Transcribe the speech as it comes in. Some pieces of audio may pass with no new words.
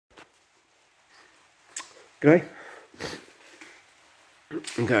G'day.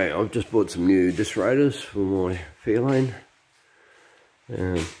 Okay, I've just bought some new disc rotors for my fairlane.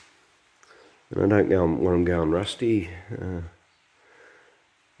 And I don't want them going rusty.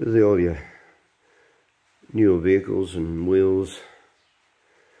 With all your newer vehicles and wheels,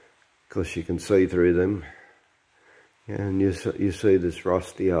 because you can see through them. And you see this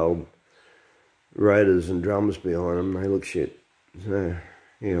rusty old rotors and drums behind them, they look shit. So,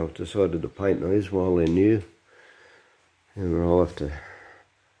 yeah, I've decided to paint these while they're new. And I'll have to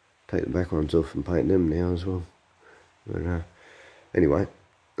take the back ones off and paint them now as well. But anyway,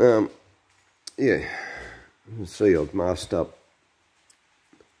 yeah, you can see I've masked up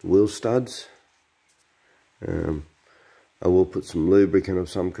the wheel studs. I will put some lubricant of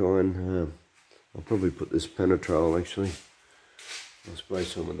some kind. I'll probably put this penetrol actually. I'll spray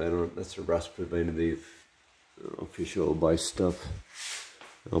some of that on it. That's a rust preventative fish oil based stuff.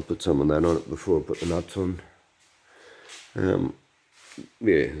 I'll put some of that on it before I put the nuts on.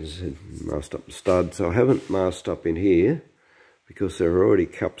 Yeah, as I said, masked up the studs. I haven't masked up in here because there are already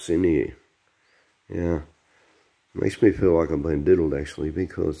cups in here. Yeah, makes me feel like I've been diddled actually,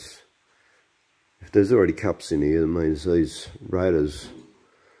 because if there's already cups in here, that means these rotors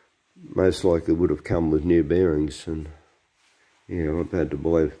most likely would have come with new bearings, and yeah, I've had to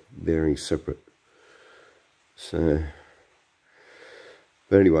buy bearings separate. So,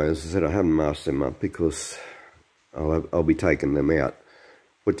 but anyway, as I said, I haven't masked them up because I'll be taking them out.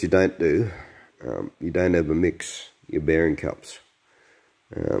 What you don't do, you don't ever mix your bearing cups.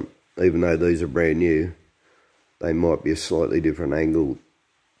 Even though these are brand new, they might be a slightly different angle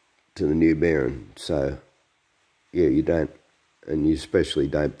to the new bearing. So, yeah, you don't, and you especially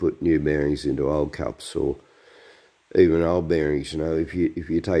don't put new bearings into old cups, or even old bearings. You know, if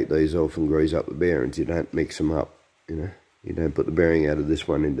you take these off and grease up the bearings, you don't mix them up. You know, you don't put the bearing out of this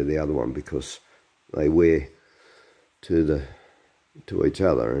one into the other one, because they wear to each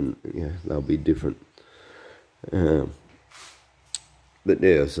other, and yeah, they'll be different. But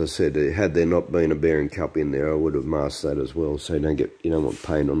yeah, as I said, had there not been a bearing cup in there, I would have masked that as well, so you don't want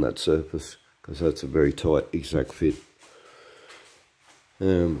paint on that surface, because that's a very tight exact fit.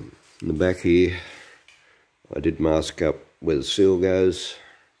 In the back here, I did mask up where the seal goes.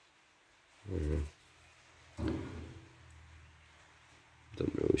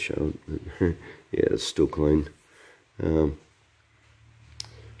 Doesn't really show it. Yeah, it's still clean. And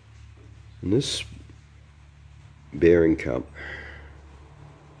this bearing cup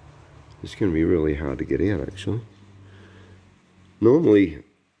is going to be really hard to get out actually. Normally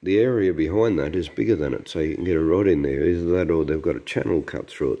the area behind that is bigger than it, so you can get a rod in there. Either that, or they've got a channel cut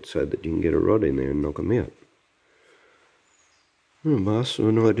through it so that you can get a rod in there and knock them out. Oh, bastard,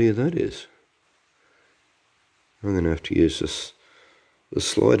 what an idea that is. I'm going to have to use the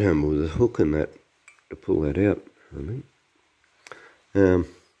slide hammer with a hook and that to pull that out, I think.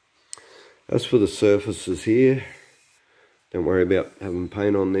 As for the surfaces here, don't worry about having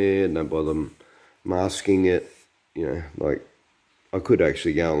paint on there, don't bother masking it. You know, like, I could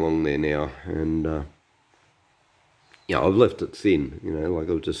actually go along there now and, yeah, I've left it thin, you know, like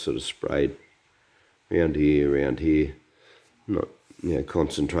I've just sort of sprayed around here, not, you know,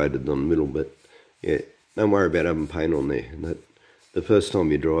 concentrated on the middle, but yeah, don't worry about having paint on there. The first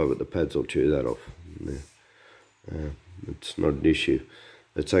time you drive it, the pads will chew that off. It's not an issue.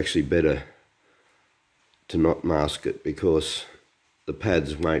 It's actually better to not mask it, because the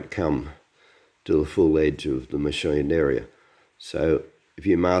pads won't come to the full edge of the machined area. So if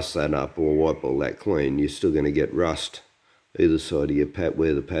you mask that up or wipe all that clean, you're still going to get rust either side of your pad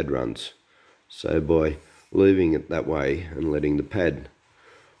where the pad runs. So by leaving it that way and letting the pad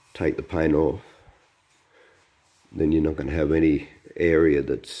take the paint off, then you're not going to have any area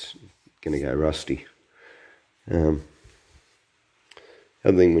that's going to go rusty. Other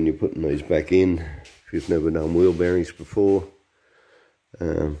thing, when you're putting these back in, if you've never done wheel bearings before,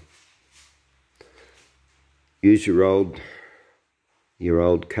 use your old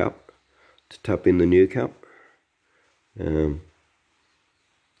cup to tap in the new cup. You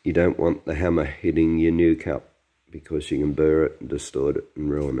don't want the hammer hitting your new cup, because you can burr it and distort it and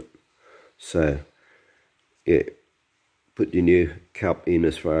ruin it. So yeah, put your new cup in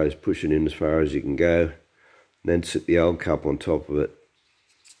push it in as far as you can go, then sit the old cup on top of it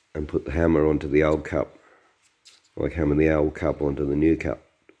and put the hammer onto the old cup, like hammer the old cup onto the new cup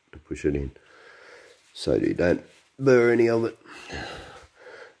to push it in, so you don't burr any of it.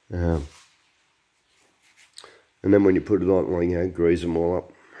 And then when you put it on, well, you know, grease them all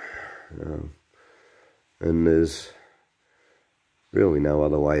up. And there's really no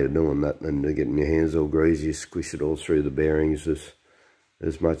other way of doing that than to getting your hands all greasy, squish it all through the bearings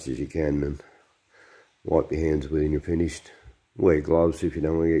as much as you can, and wipe your hands when you're finished. Wear gloves if you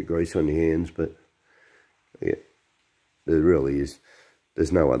don't want to get grease on your hands, but yeah, there really is,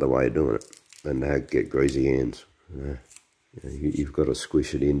 there's no other way of doing it than to get greasy hands. You've got to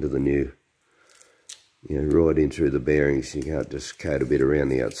squish it into the new, right in through the bearings. You can't just coat a bit around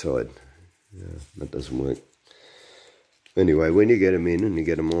the outside. That doesn't work. Anyway, when you get them in and you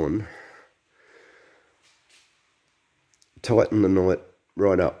get them on, tighten the knot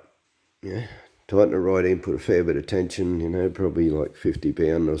right up. Tighten it right in, put a fair bit of tension, probably like 50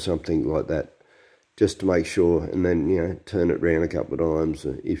 pound or something like that, just to make sure, and then, turn it round a couple of times,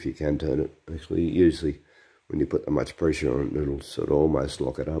 if you can turn it. Actually, usually when you put that much pressure on it, it'll sort of almost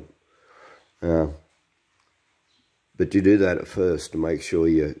lock it up. But you do that at first to make sure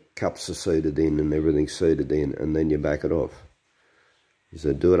your cups are seated in and everything's seated in, and then you back it off.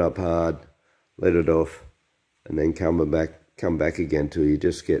 So do it up hard, let it off, and then come back again till you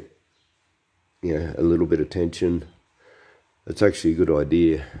just get, a little bit of tension. It's actually a good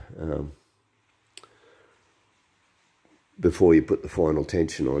idea before you put the final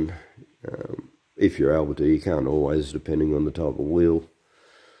tension on. If you're able to, you can't always, depending on the type of wheel.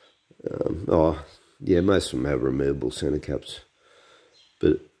 Most of them have removable centre caps,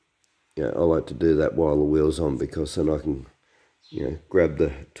 but I like to do that while the wheel's on, because then I can grab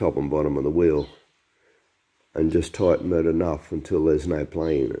the top and bottom of the wheel and just tighten it enough until there's no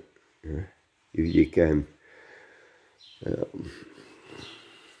play in it. You can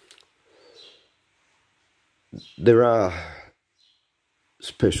there are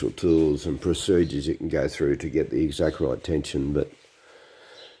special tools and procedures you can go through to get the exact right tension, but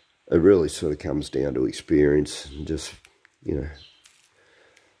it really sort of comes down to experience and just,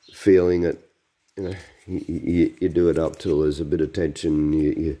 feeling it. You do it up till there's a bit of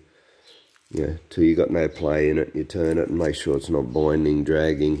tension, till you got no play in it. You turn it and make sure it's not binding,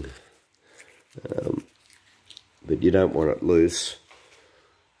 dragging. But you don't want it loose,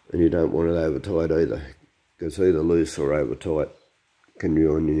 and you don't want it over tight either, because either loose or over tight can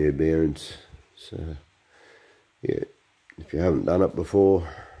ruin your new bearings. So yeah, if you haven't done it before,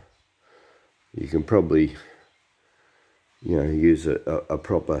 you can probably use a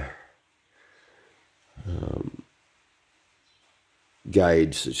proper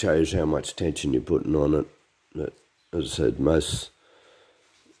gauge that shows how much tension you're putting on it. But as I said, most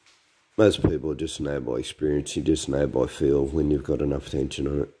people just know by experience. You just know by feel when you've got enough tension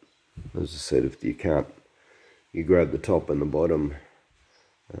on it. As I said, if you can't, you grab the top and the bottom.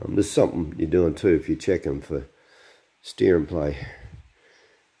 There's something you're doing too if you're checking for steer and play.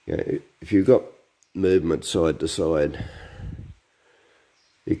 If you've got movement side to side,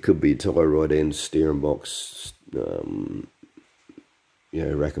 it could be tie rod end, steering box,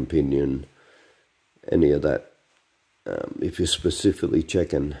 rack and pinion, any of that. If you're specifically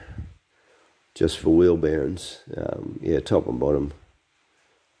checking just for wheel bearings, top and bottom.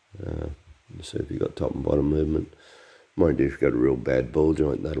 So if you've got top and bottom movement, mind you, if you've got a real bad ball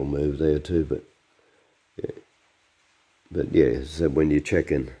joint, that'll move there too. But so when you're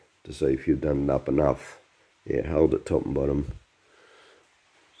checking to see if you've done it up enough, hold it top and bottom.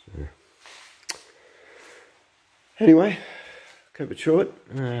 So, anyway, keep it short.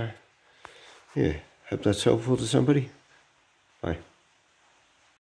 Hope that's helpful to somebody. Bye.